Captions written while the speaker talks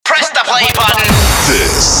play button.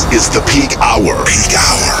 This is the Peak Hour. Peak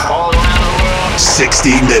Hour.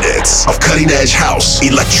 60 minutes of cutting-edge house,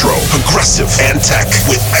 electro, progressive, and tech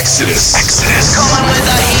with Exodus. Coming with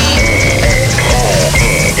the heat.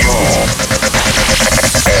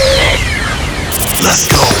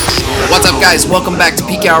 Let's go. What's up, guys? Welcome back to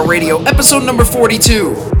Peak Hour Radio, episode number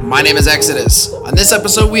 42. My name is Exodus. On this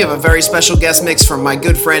episode, we have a very special guest mix from my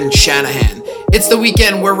good friend Shanahan. It's the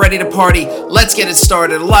weekend, we're ready to party. Let's get it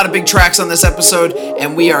started. A lot of big tracks on this episode,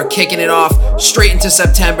 and we are kicking it off straight into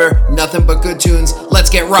September. Nothing but good tunes. Let's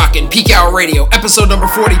get rocking. Peak Hour Radio, episode number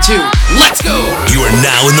 42. Let's go! You are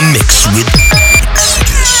now in the mix with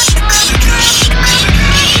Exodus.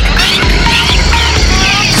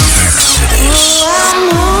 I'm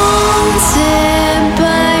haunted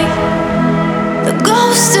by the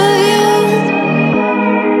ghost of you,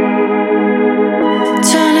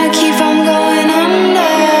 trying to keep from going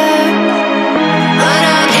under, but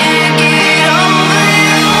I can't get over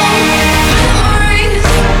you.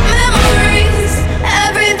 Memories,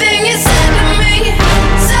 everything you said to me,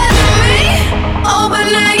 oh, but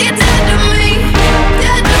now you're dead to me.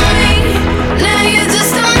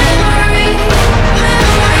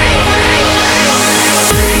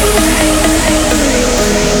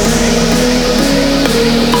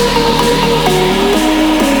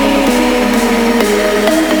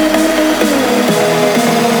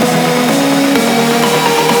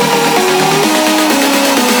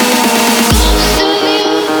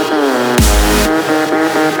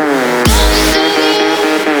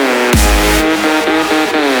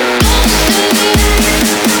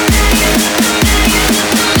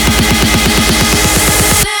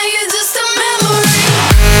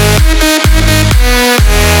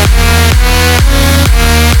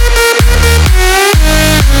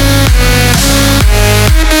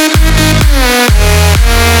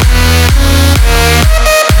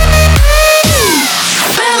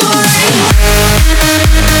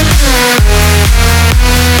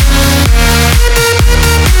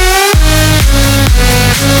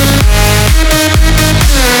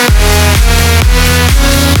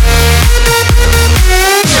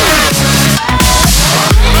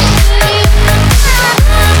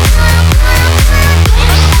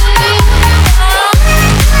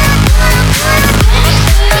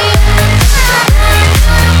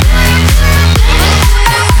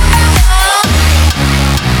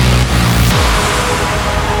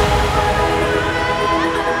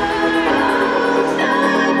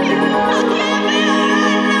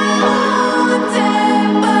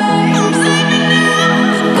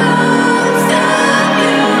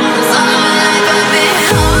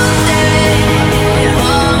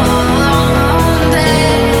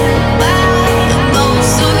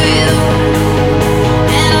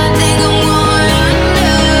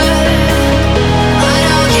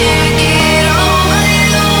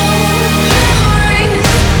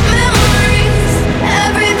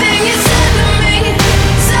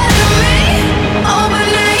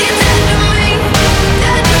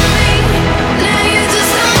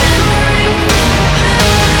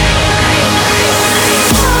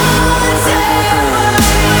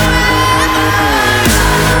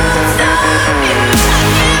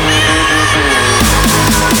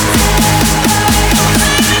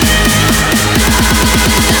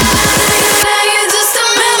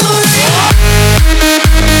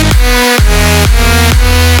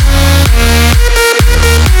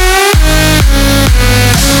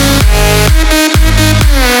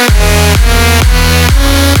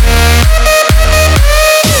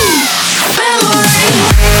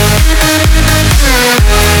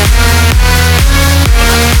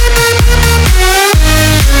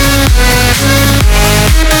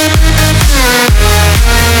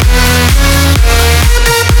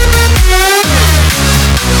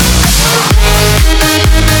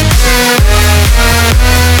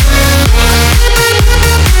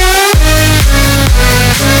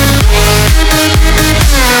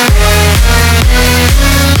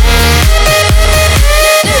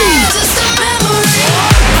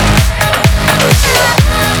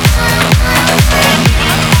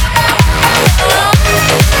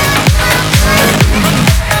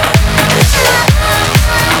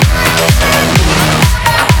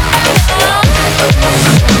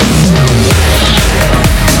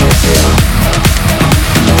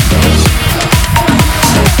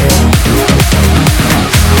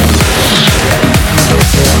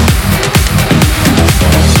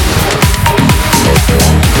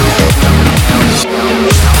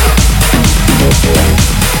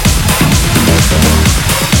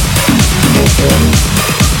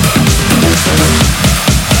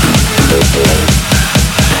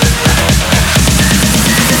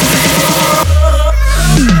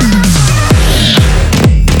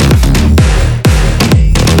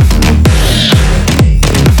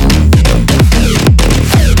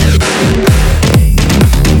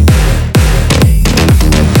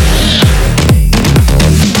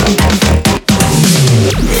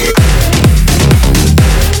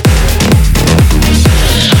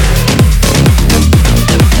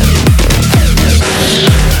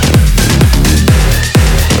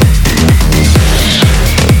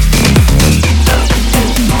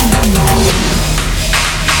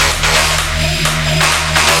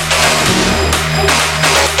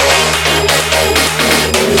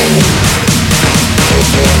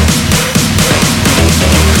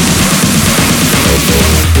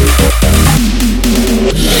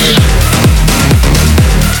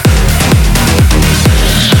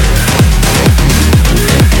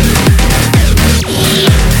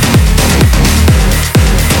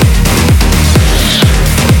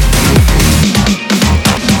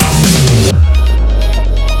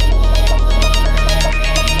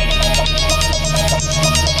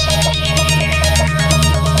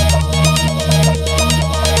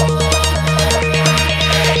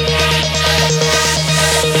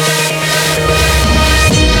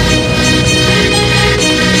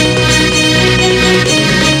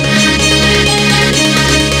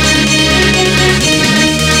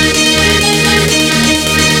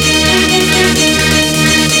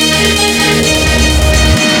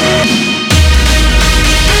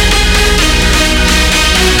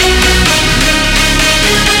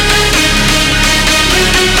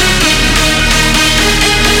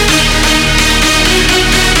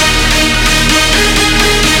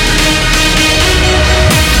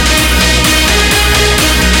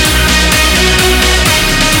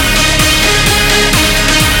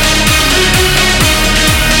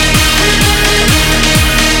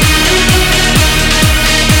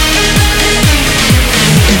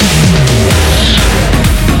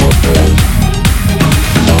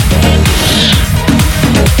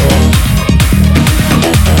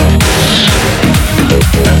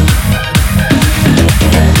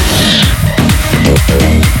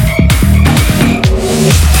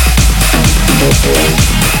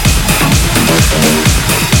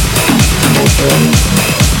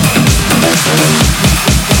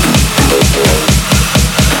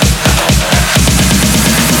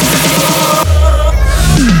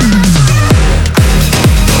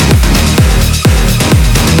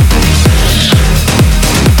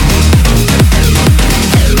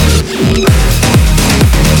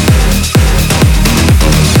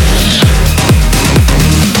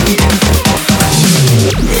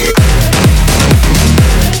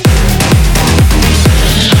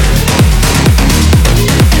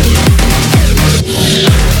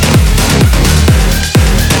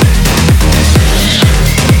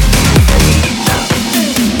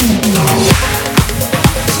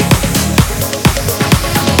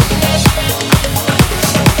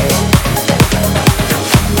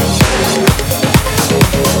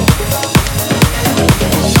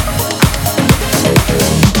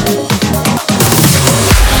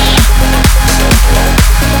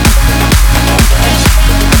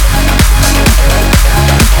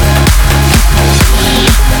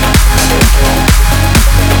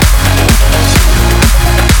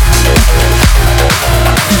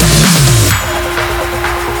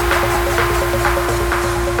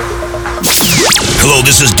 Hello,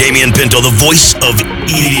 this is Damian Pinto, the voice of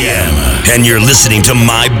EDM, and you're listening to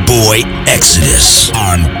my boy Exodus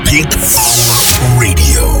on Peakhour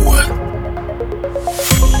Radio.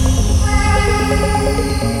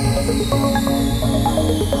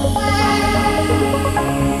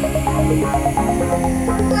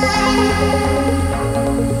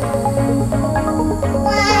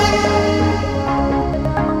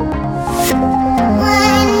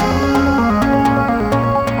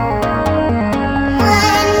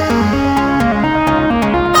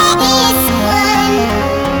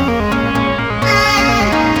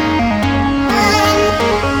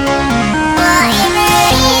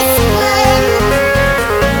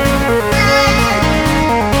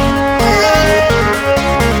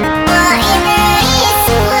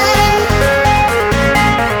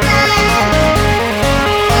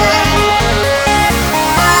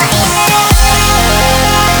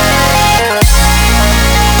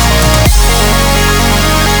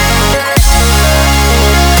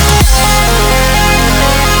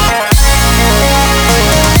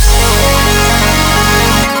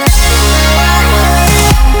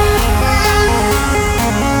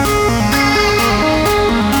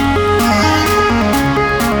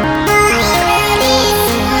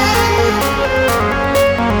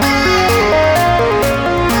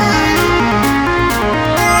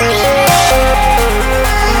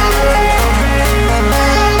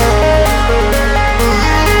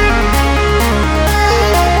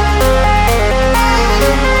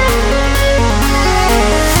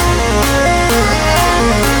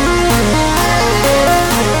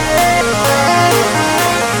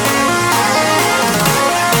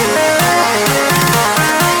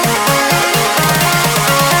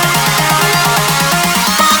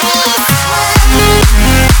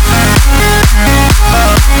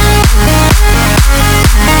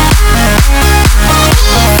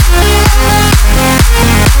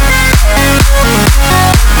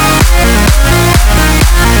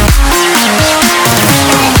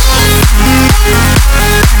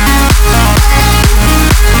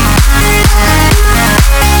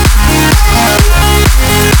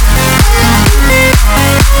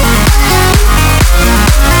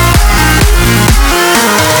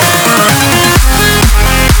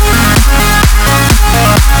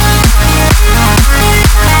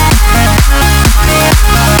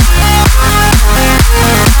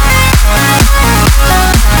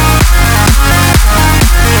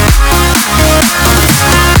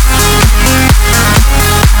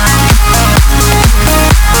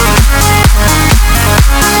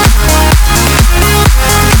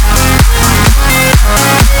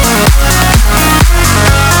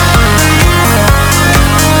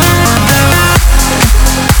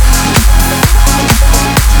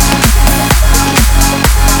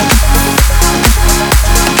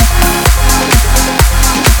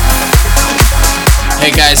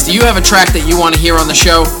 Guys, do you have a track that you want to hear on the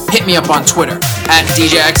show? Hit me up on Twitter at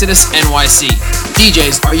DJ Exodus NYC.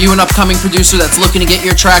 DJs, are you an upcoming producer that's looking to get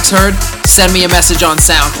your tracks heard? Send me a message on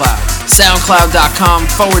SoundCloud.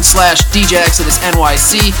 SoundCloud.com/DJ Exodus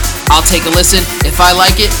NYC. I'll take a listen. If I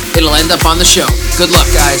like it, it'll end up on the show. Good luck,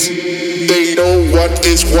 guys. They know what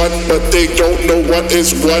is what, but they don't know what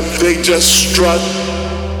is what. They just strut.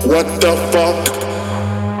 What the fuck?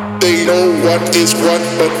 They know what is what,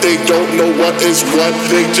 but they don't know what is what.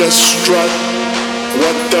 They just strut.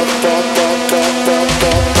 What the fuck?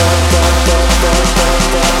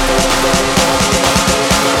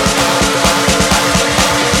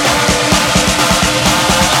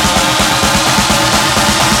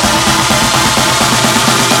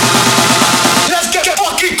 Let's get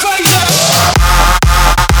fucking crazy!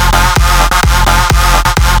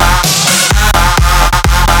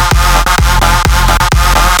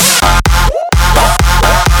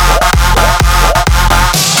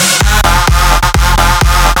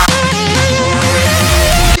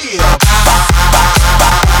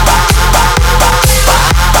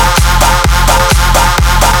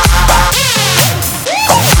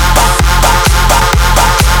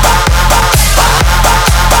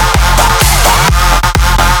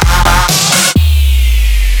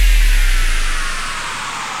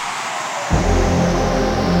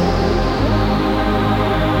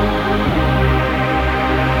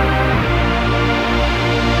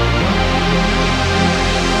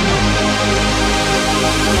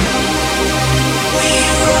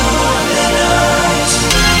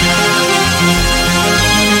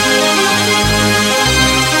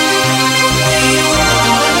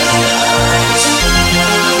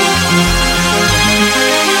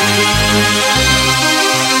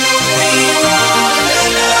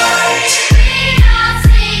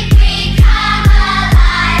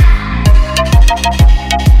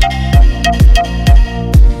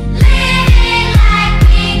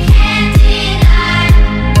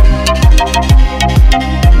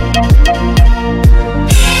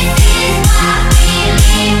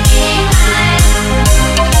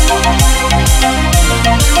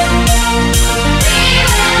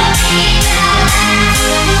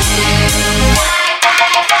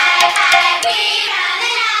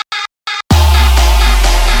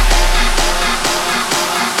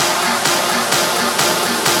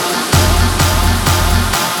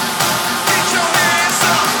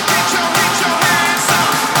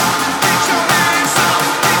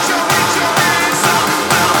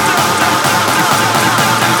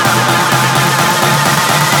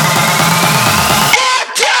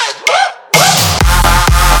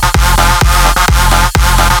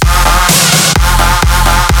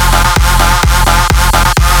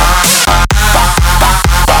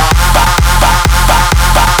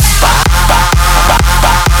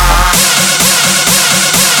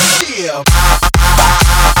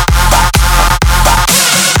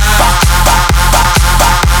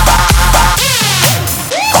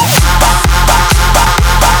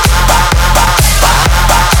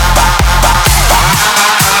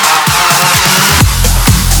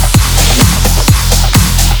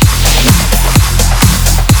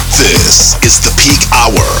 This is the Peak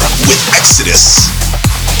Hour with Exodus.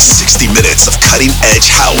 60 minutes of cutting edge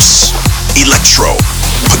house, electro,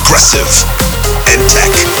 progressive, and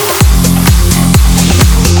tech.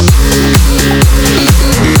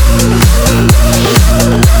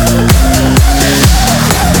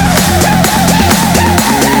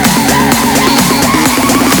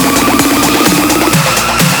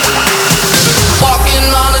 Walking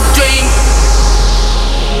on a dream.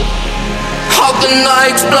 How can I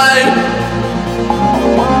explain?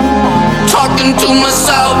 Talking to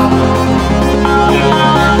myself.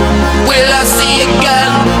 Will I see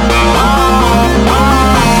again?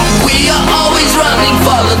 We are always running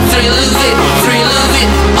for the thrill of it, thrill of it.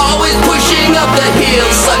 Always pushing up the hill,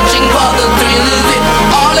 searching for the thrill of it.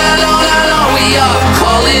 All along, we are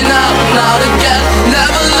calling out, not again.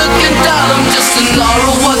 Never looking down, I'm just an aura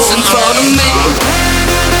of what's in front of me.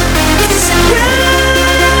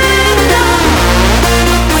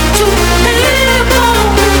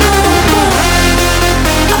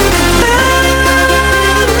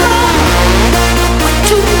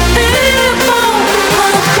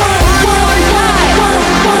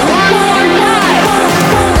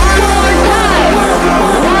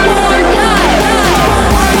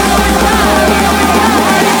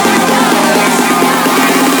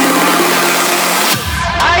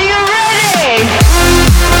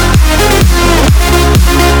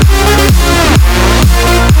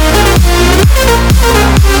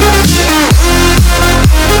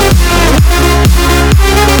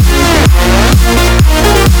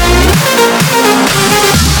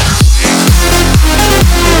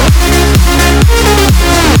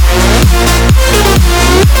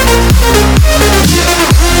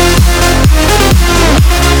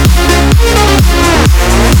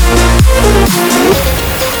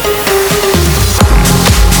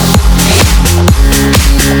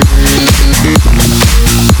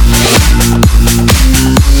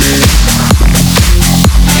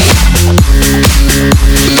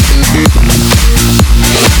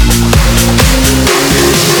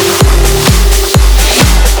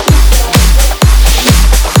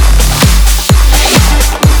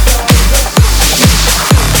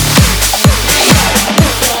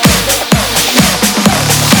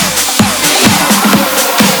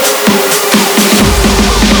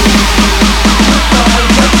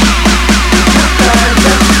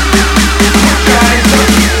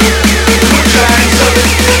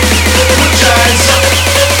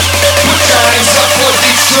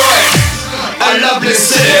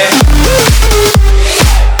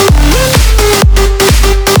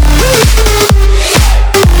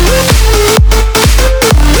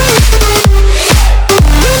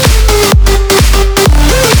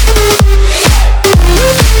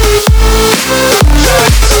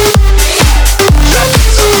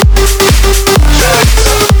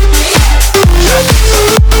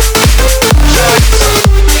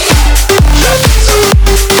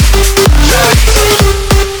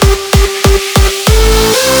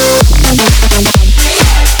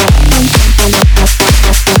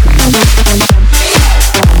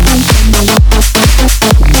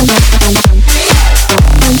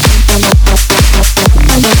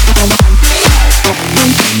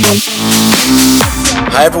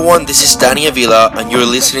 Hi everyone, this is Danny Avila and you're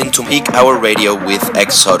listening to Peak Hour Radio with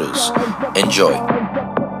Exodus. Enjoy.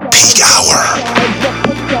 Peak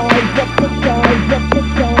Hour.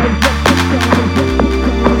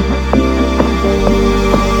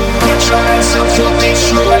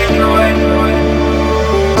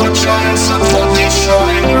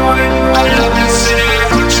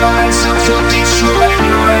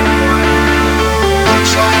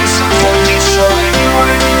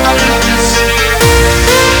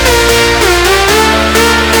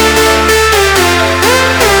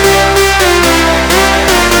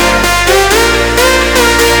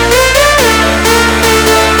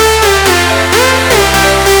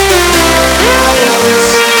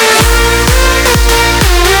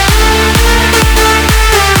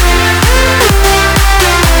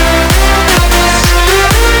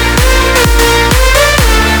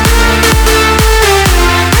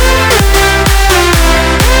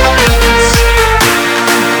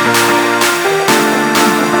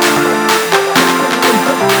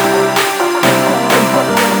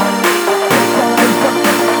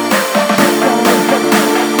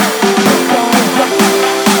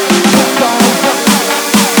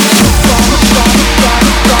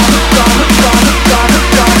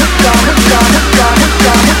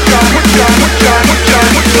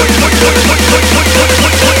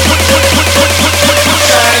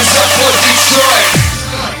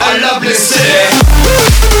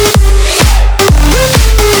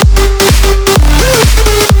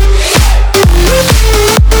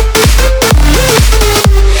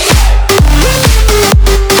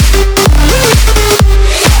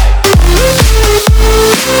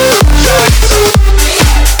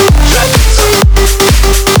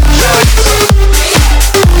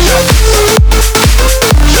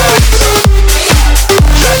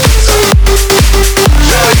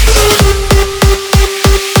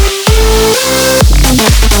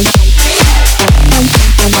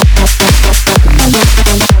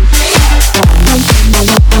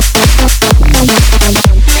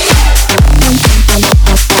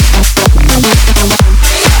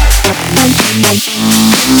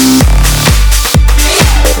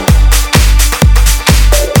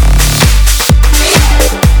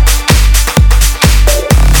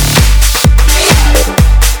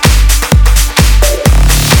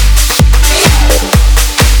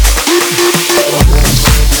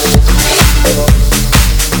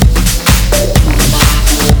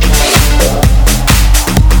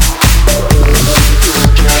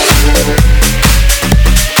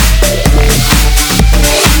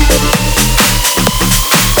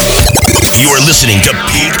 Listening to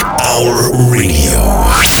Peak Hour Radio.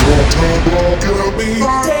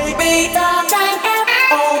 Take me sometime get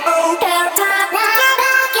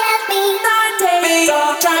me take me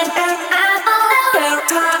sometime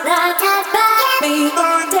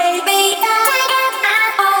take me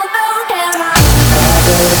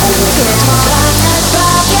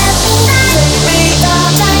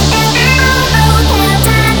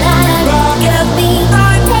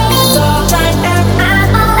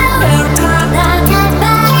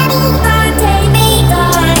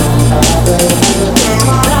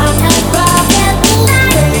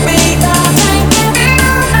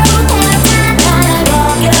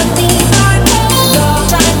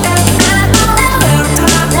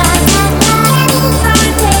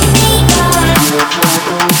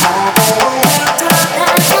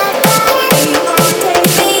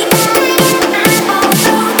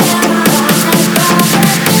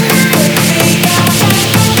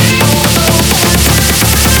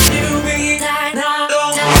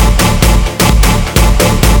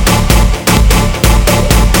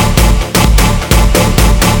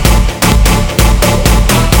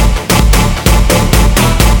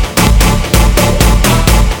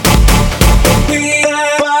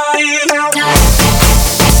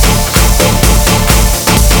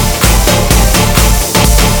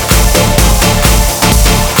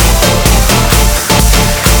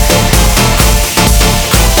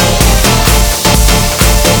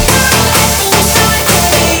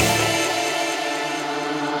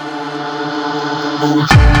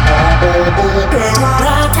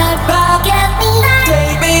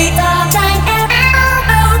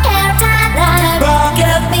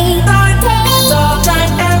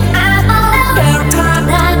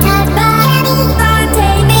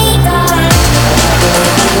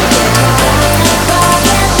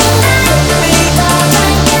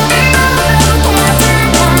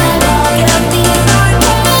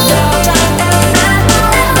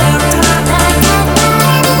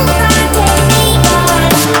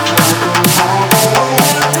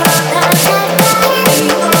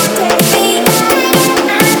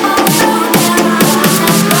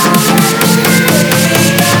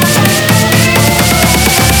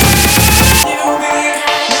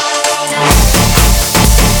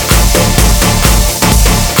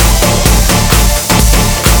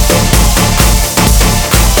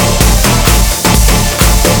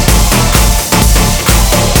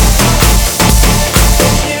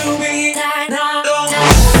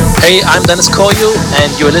Hey, I'm Dennis Koyu,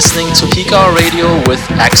 and you're listening to Peakhour Radio with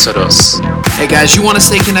Exodus. Hey guys, you want to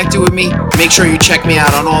stay connected with me? Make sure you check me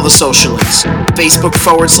out on all the social links.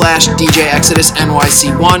 Facebook.com/DJ Exodus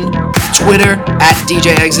NYC1, Twitter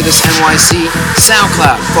 @DJ Exodus NYC,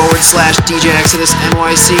 SoundCloud/DJ Exodus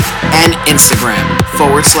NYC, and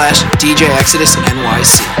Instagram/DJ Exodus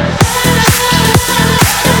NYC.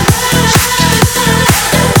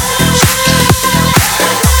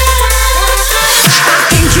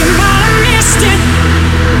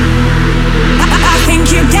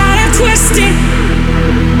 Twisted.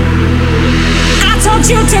 I told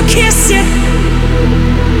you to kiss it.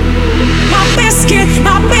 My biscuit,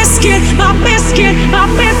 my biscuit, my biscuit, my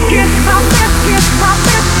biscuit, my biscuit, my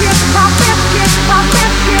biscuit, my biscuit, my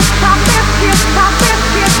biscuit, my biscuit, my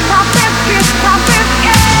biscuit, my biscuit, my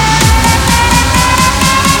biscuit.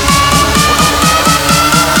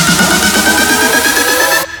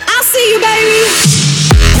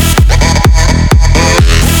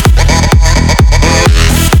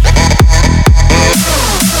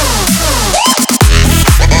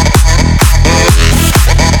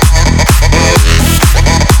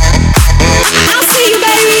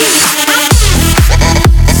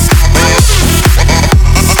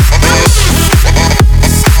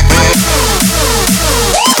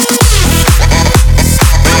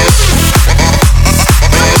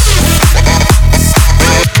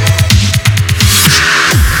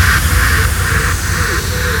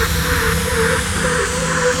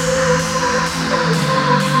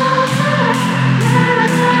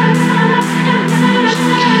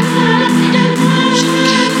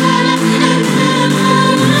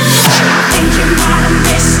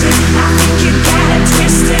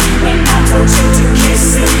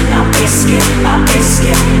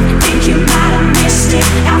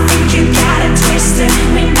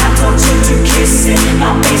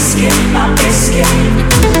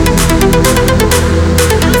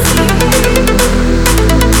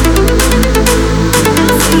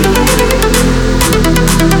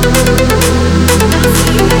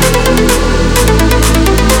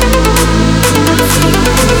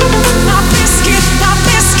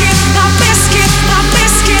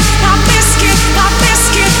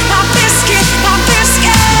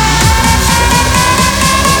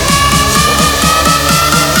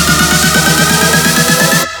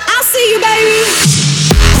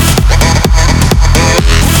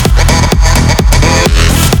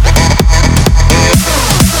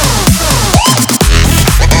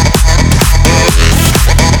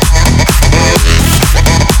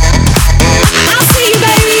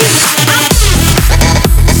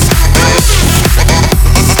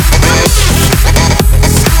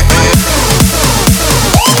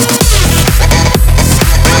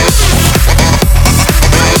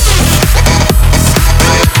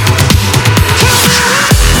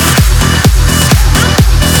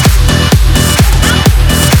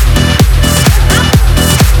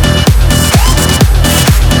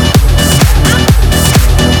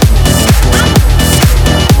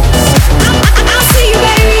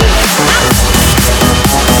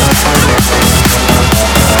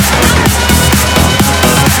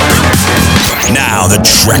 now the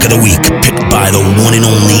track of the week, picked by the one and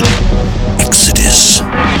only Exodus.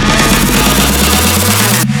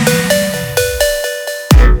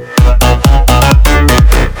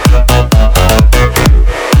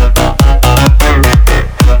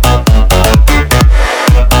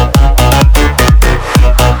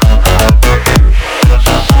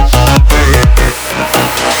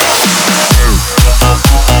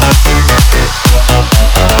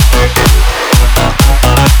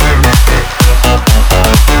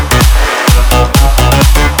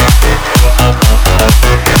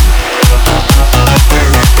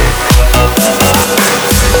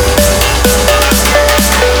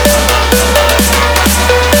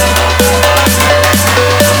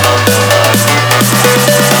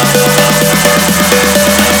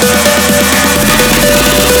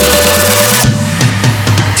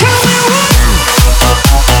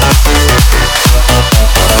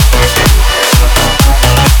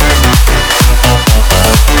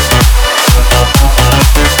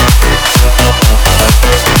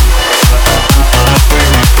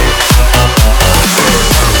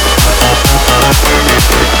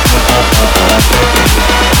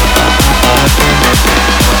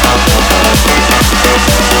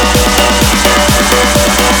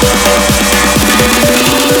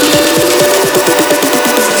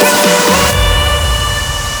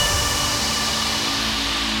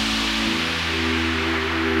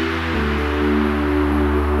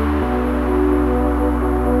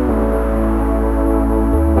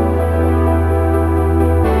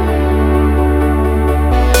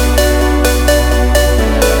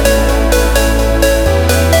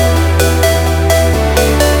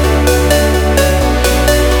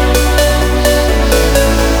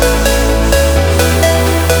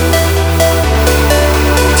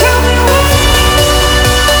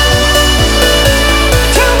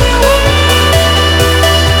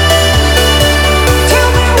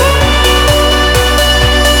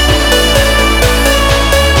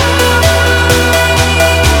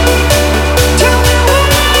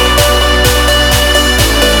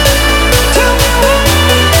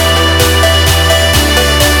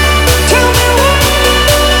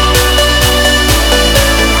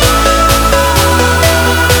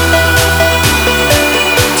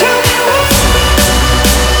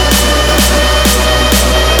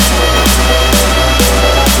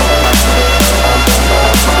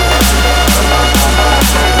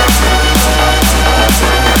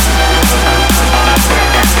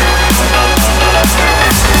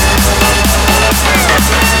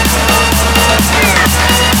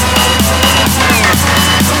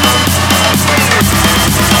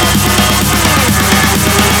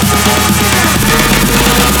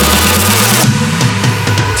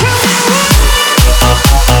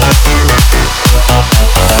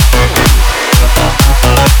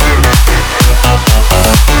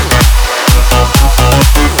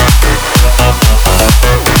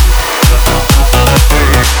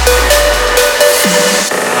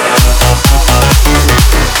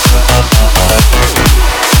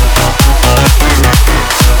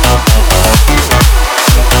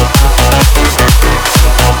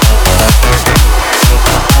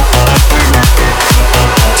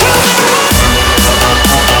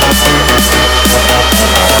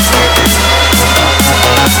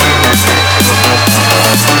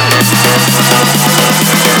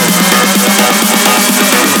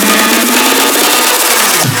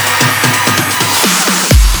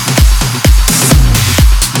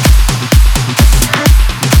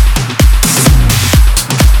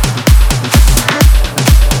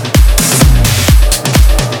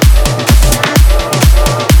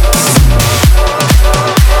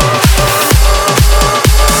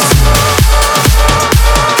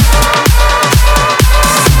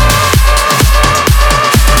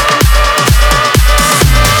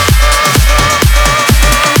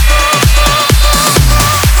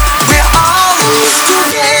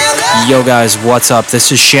 Yo guys, what's up?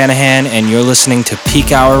 This is Shanahan and you're listening to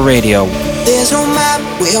Peakhour Radio. There's no map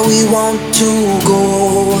where we want to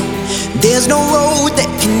go. There's no road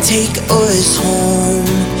that can take us home.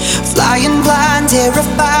 Flying blind,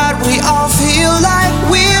 terrified, we all feel like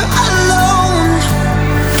we're alone.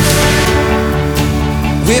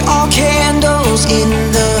 We're all candles in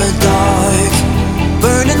the dark,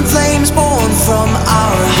 burning flames born from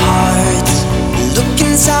our hearts. Look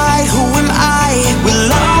inside, who am I? We're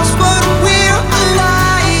lost but we're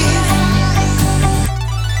alive.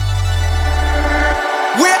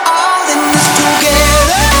 We're all in this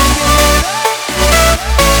together.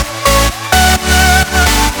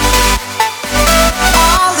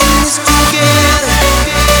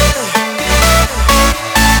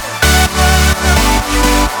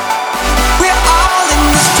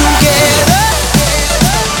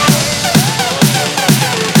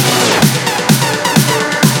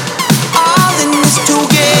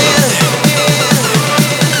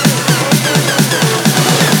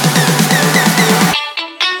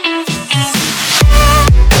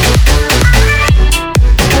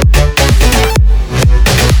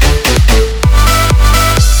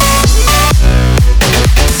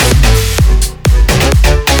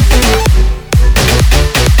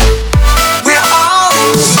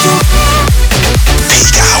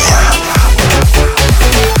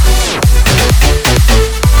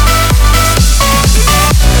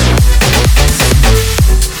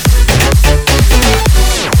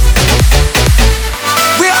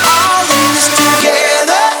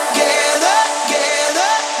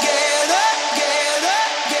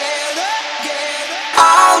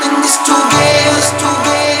 in this together,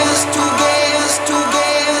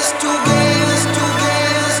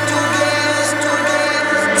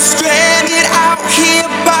 stranded out here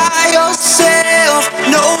by yourself,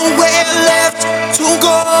 nowhere left to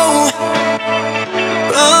go.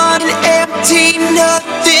 Running empty,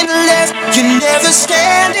 nothing left. You're never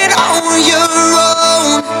standing on your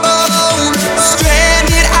own.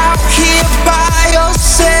 Stranded out here by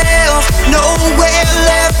yourself, nowhere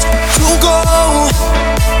left to go.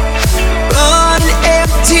 Running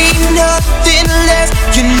empty, nothing left.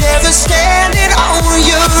 You're never standing on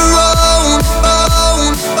your own.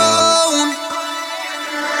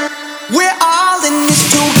 We're all in this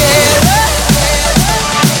together.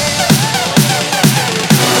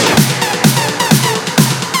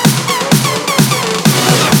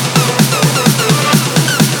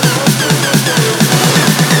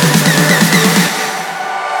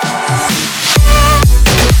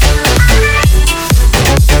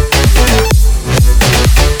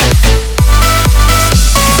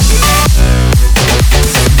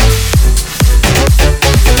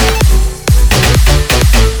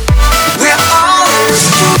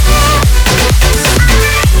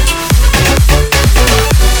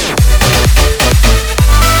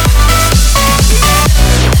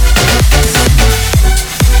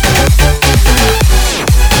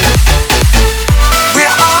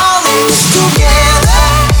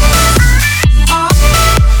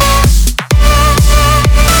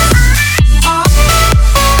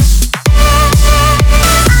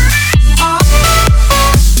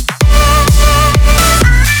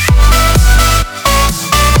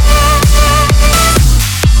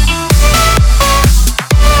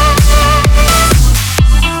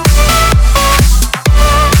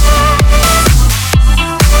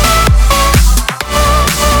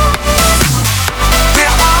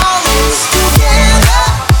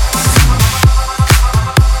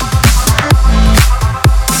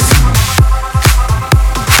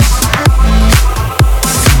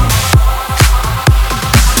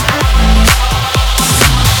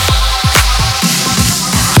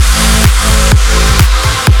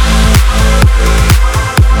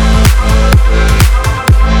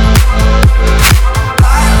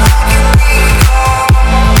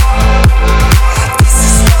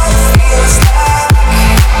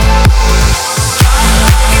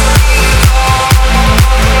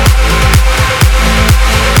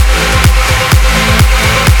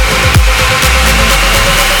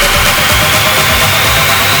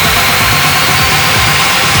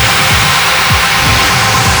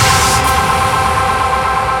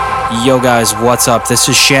 Yo guys, what's up? This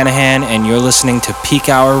is Shanahan and you're listening to Peak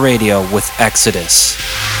Hour Radio with Exodus.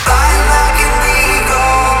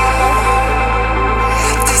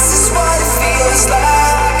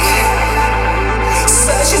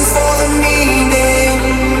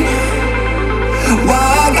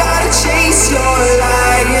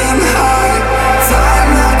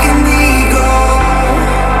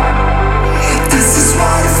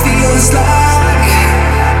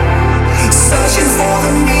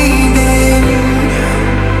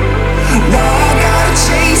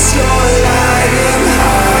 Chase your lion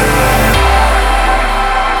heart.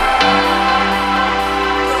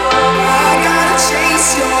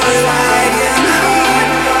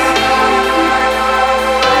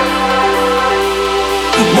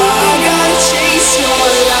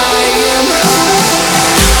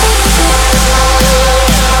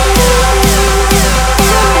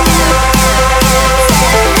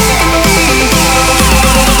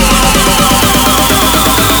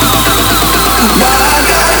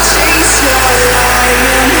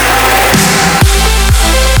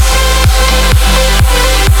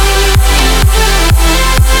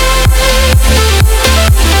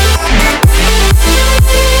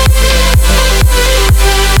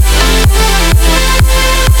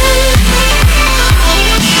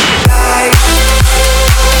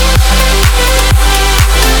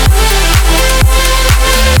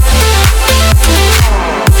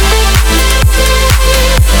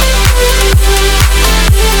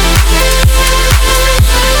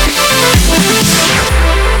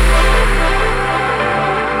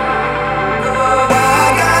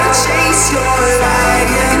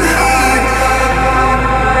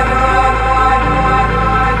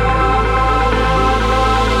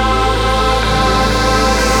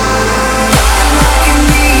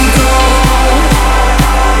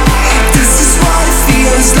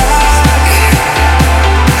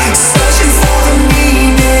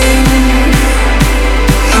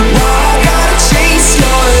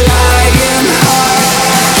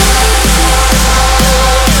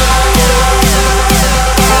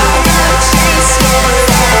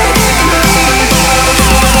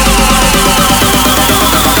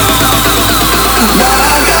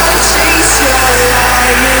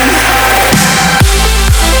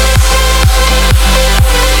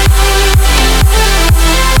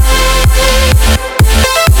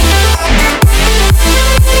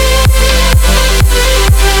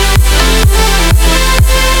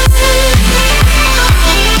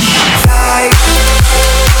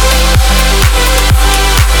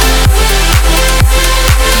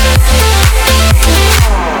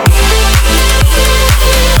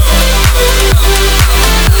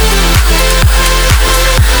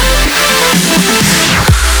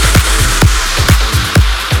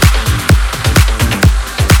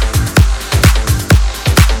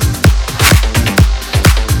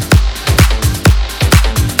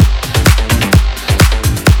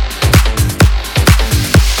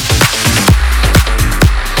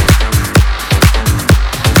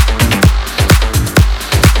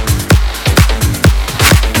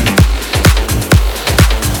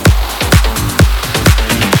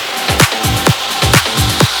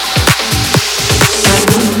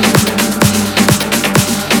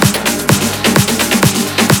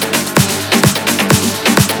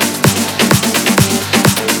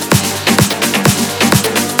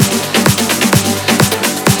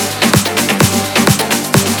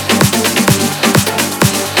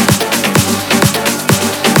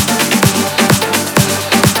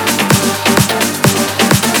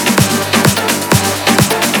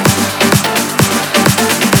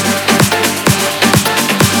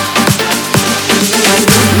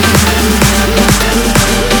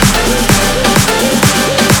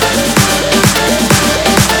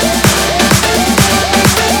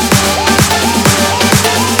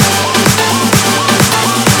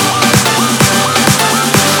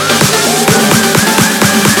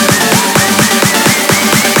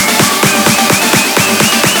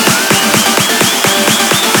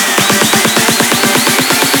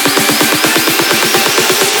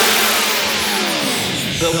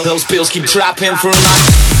 Those bills keep dropping for a lot.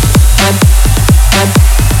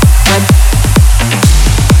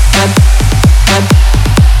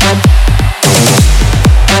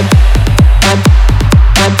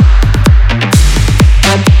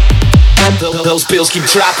 Those bills keep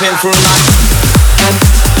dropping for a lot.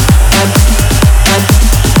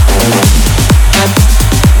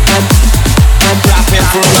 Dropping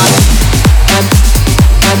for a lot.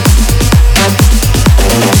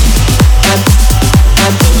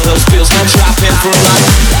 Those bills keep dropping for a lot.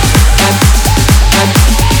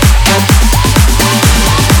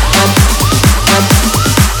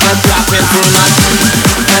 Dropping for a lot.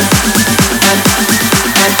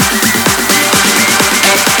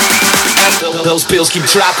 Those bills keep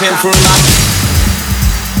dropping for a lot.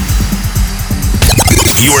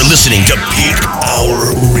 You are listening to Peak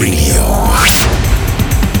Hour Radio.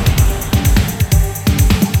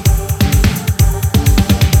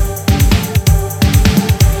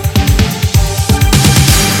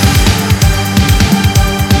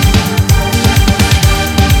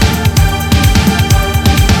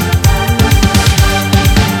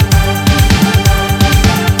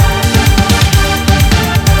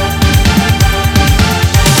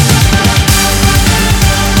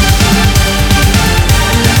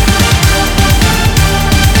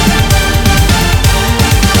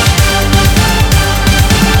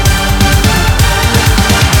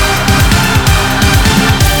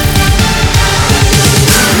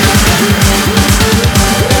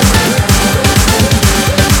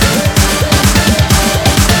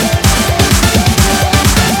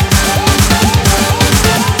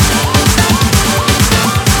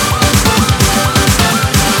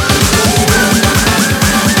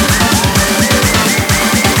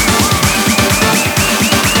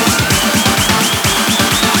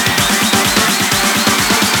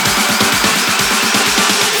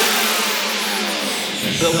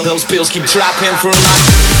 Those bills keep dropping for a lot.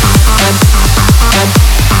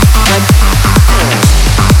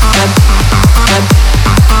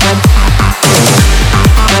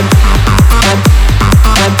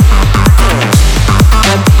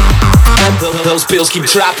 Those bills keep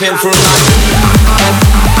dropping for a lot.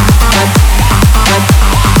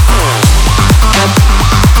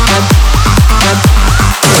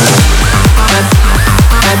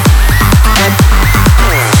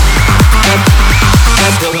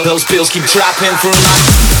 Those bills keep dropping for a lot.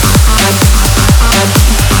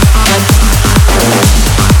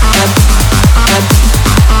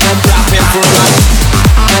 Dropping for a lot.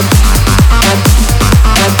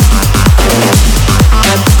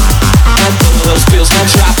 Those bills keep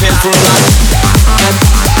dropping for a lot.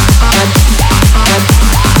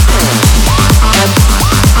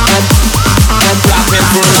 Dropping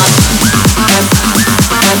for a lot.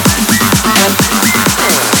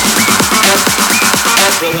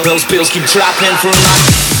 Those bills keep dropping for a lot.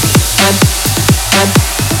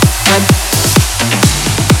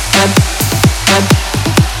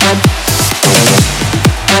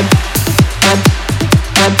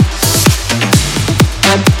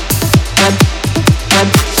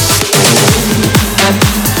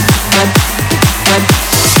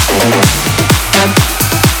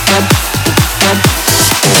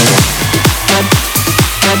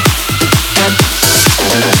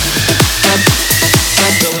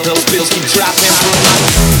 Those bills keep dropping for a lot.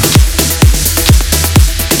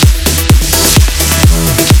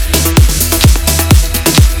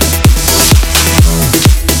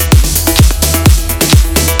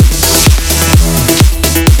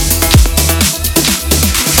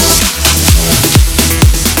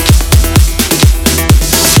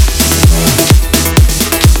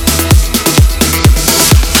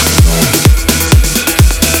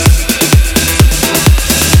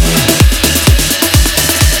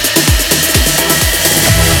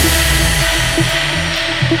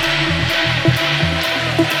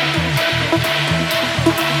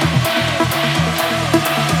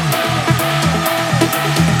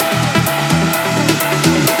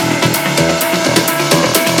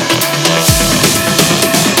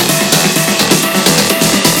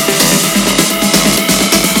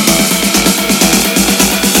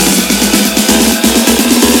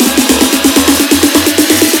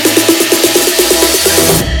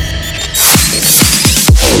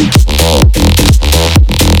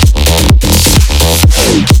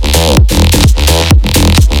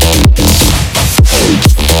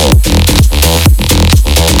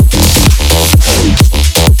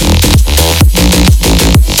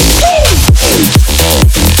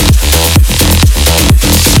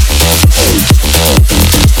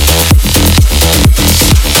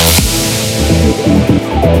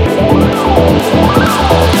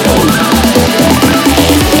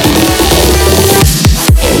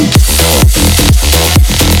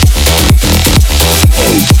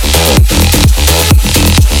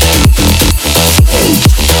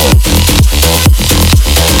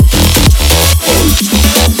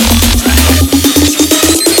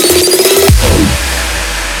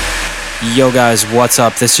 Yo guys, what's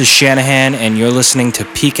up? This is Shanahan and you're listening to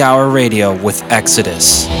Peak Hour Radio with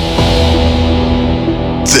Exodus.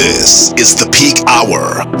 This is the Peak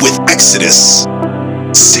Hour with Exodus.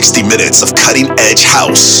 60 minutes of cutting-edge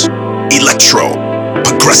house, electro,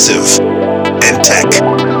 progressive, and tech.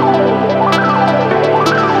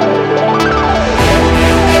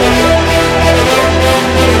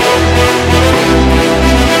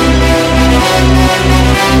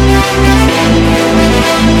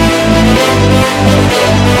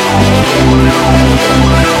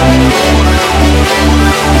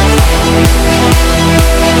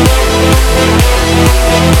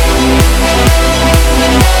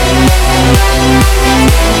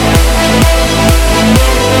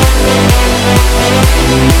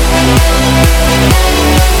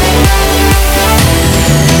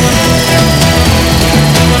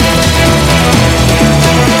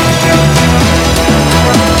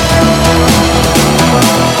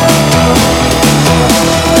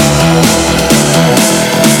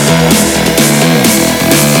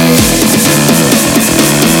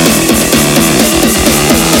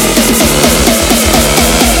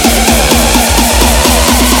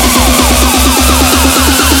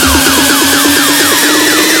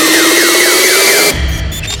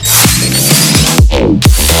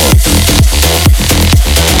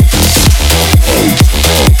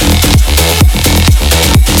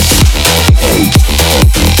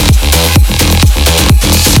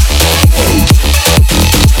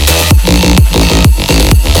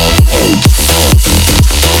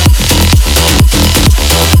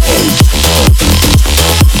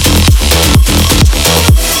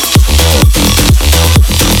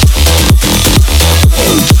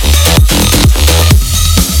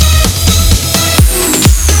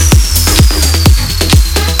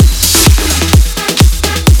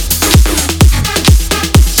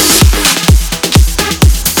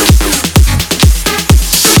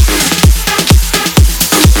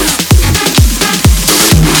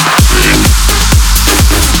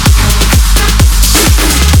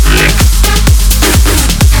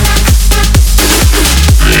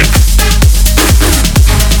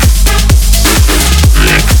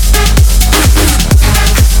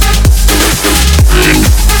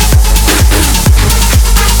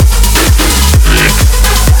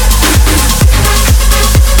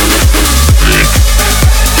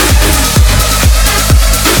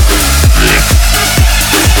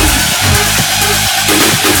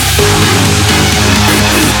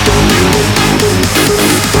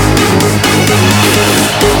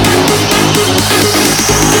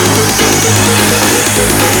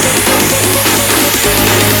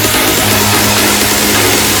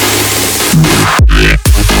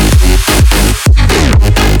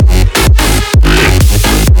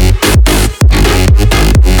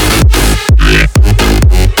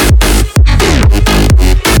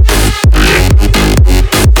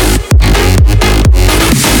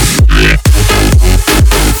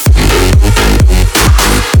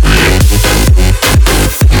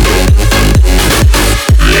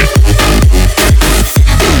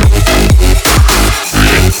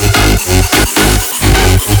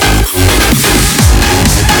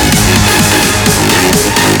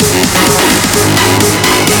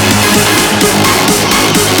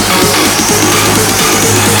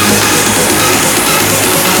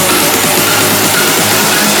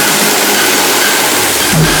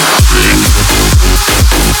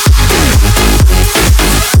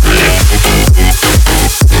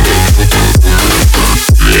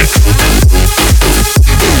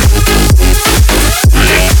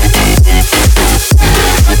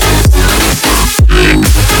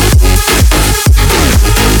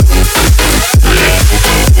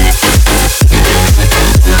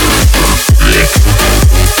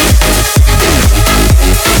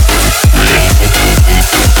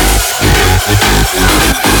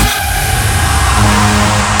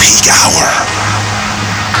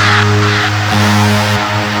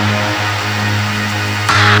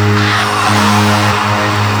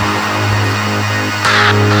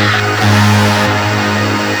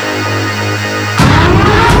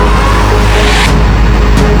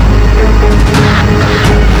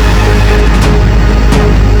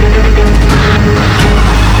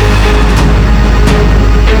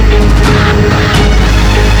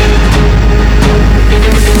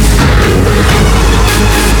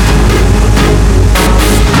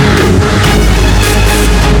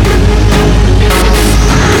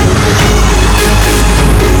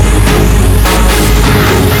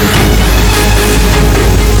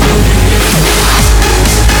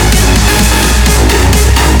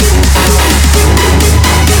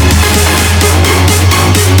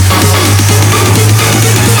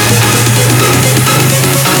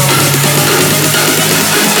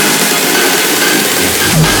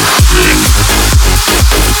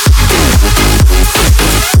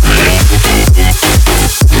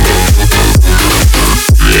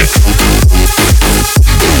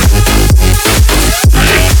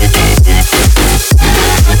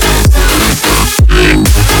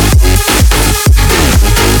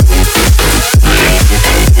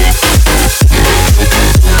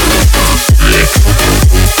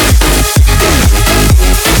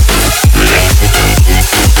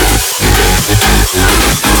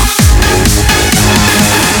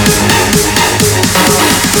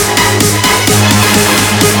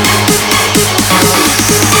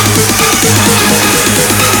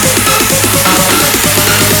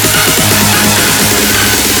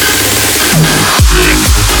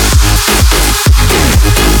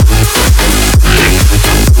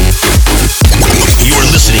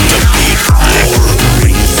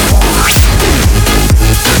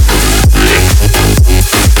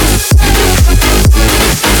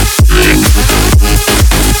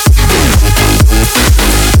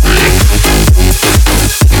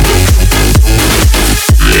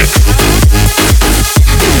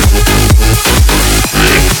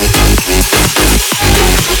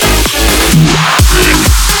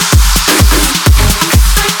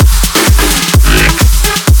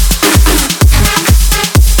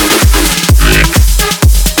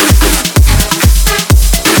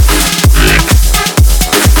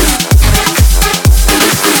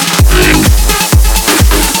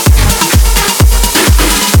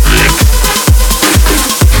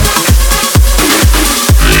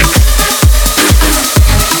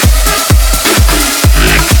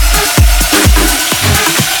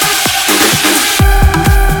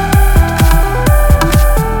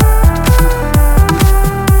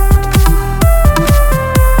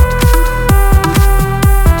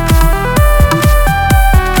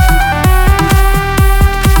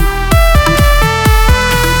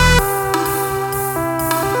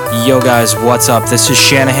 Yo guys, what's up? This is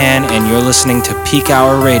Shanahan and you're listening to Peak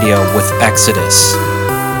Hour Radio with Exodus.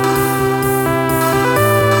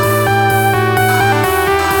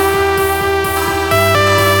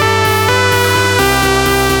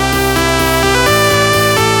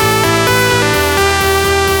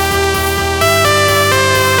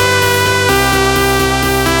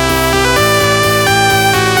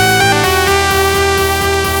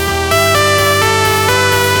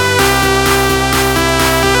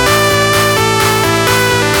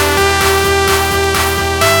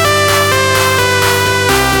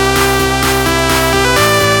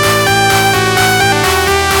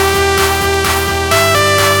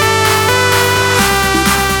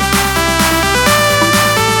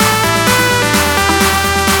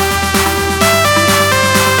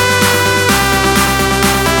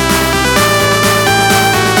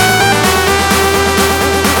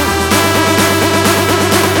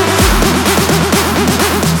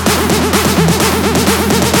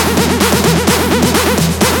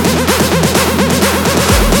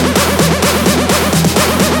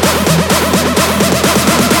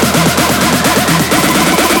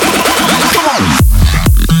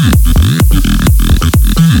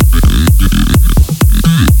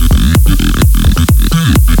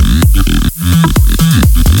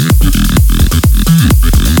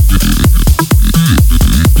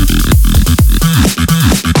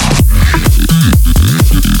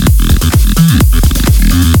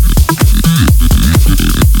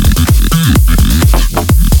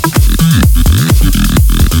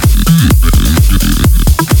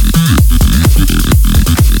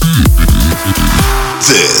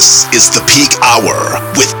 Is the Peak Hour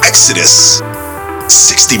with Exodus.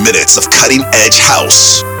 60 minutes of cutting edge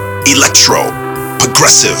house, electro,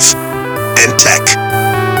 progressive, and tech.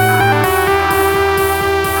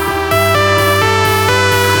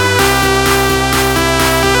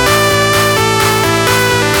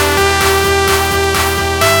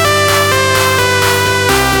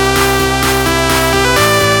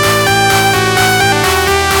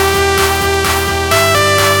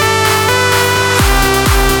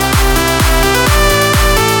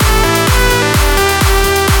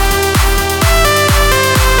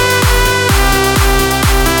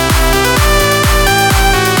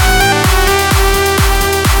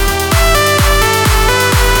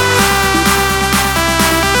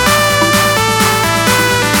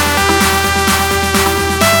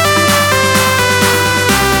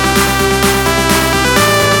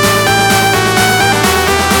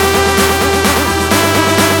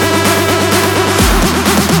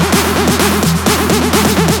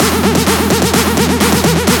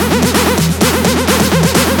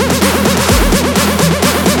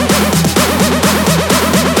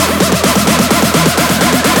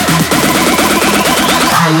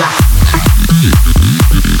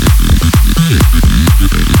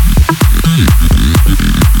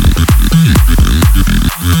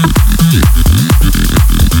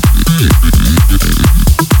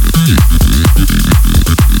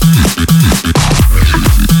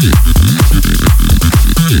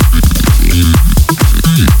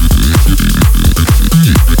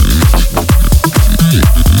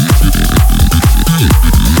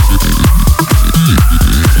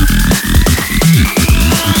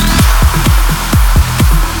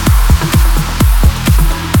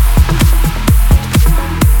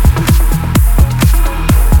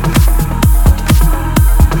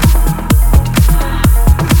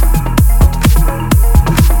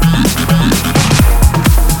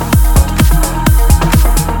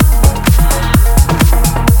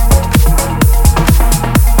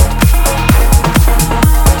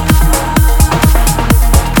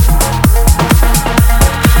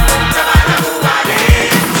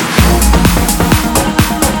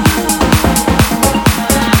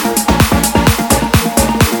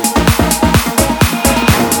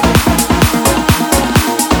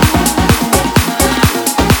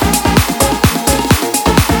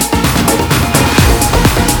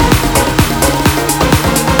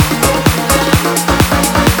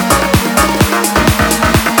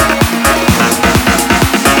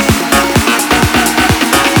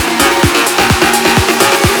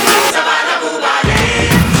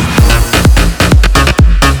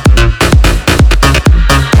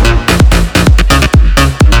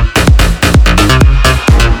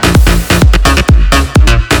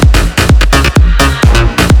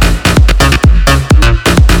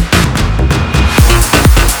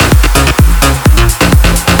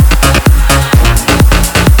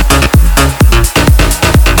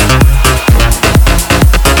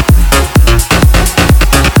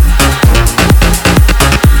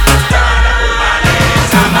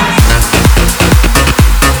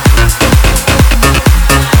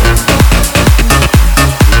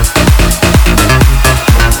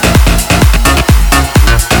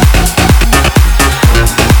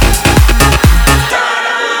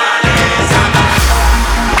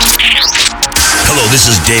 This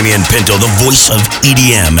is Damian Pinto, the voice of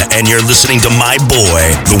EDM, and you're listening to my boy,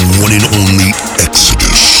 the one and only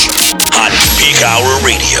Exodus, on Peak Hour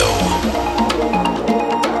Radio.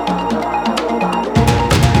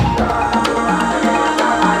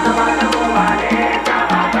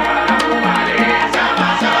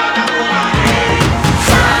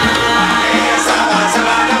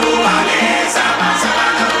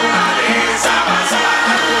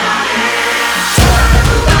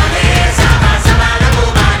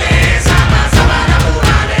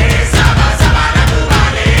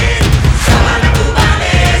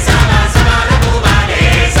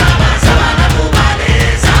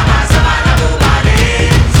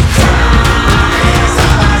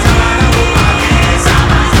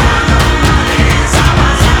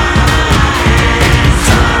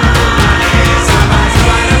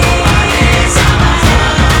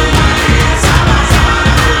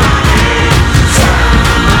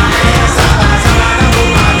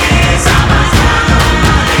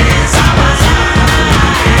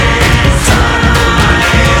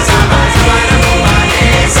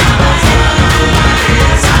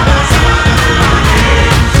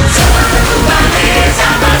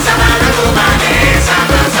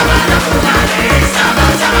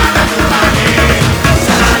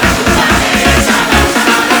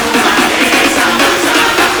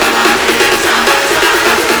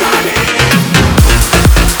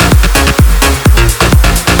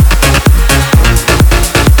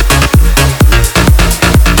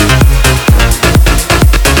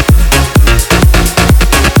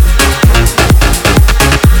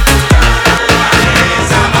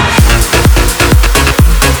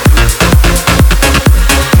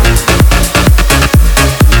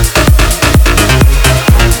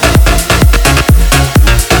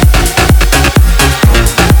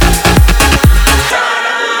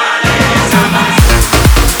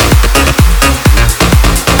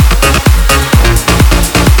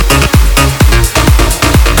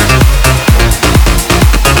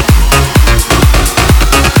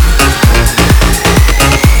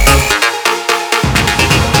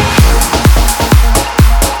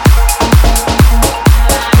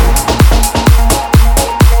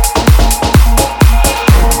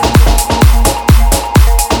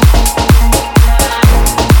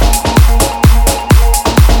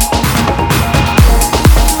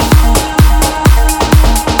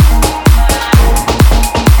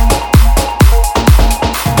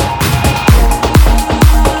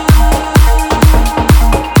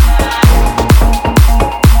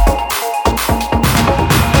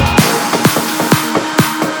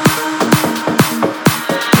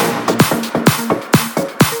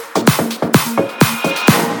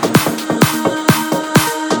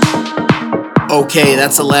 Okay,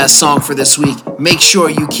 that's the last song for this week. Make sure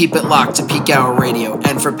you keep it locked to Peak Hour Radio.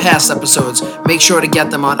 And for past episodes, make sure to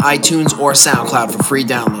get them on iTunes or SoundCloud for free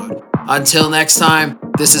download. Until next time,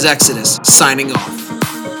 this is Exodus, signing off.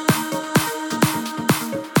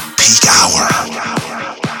 Peak Hour.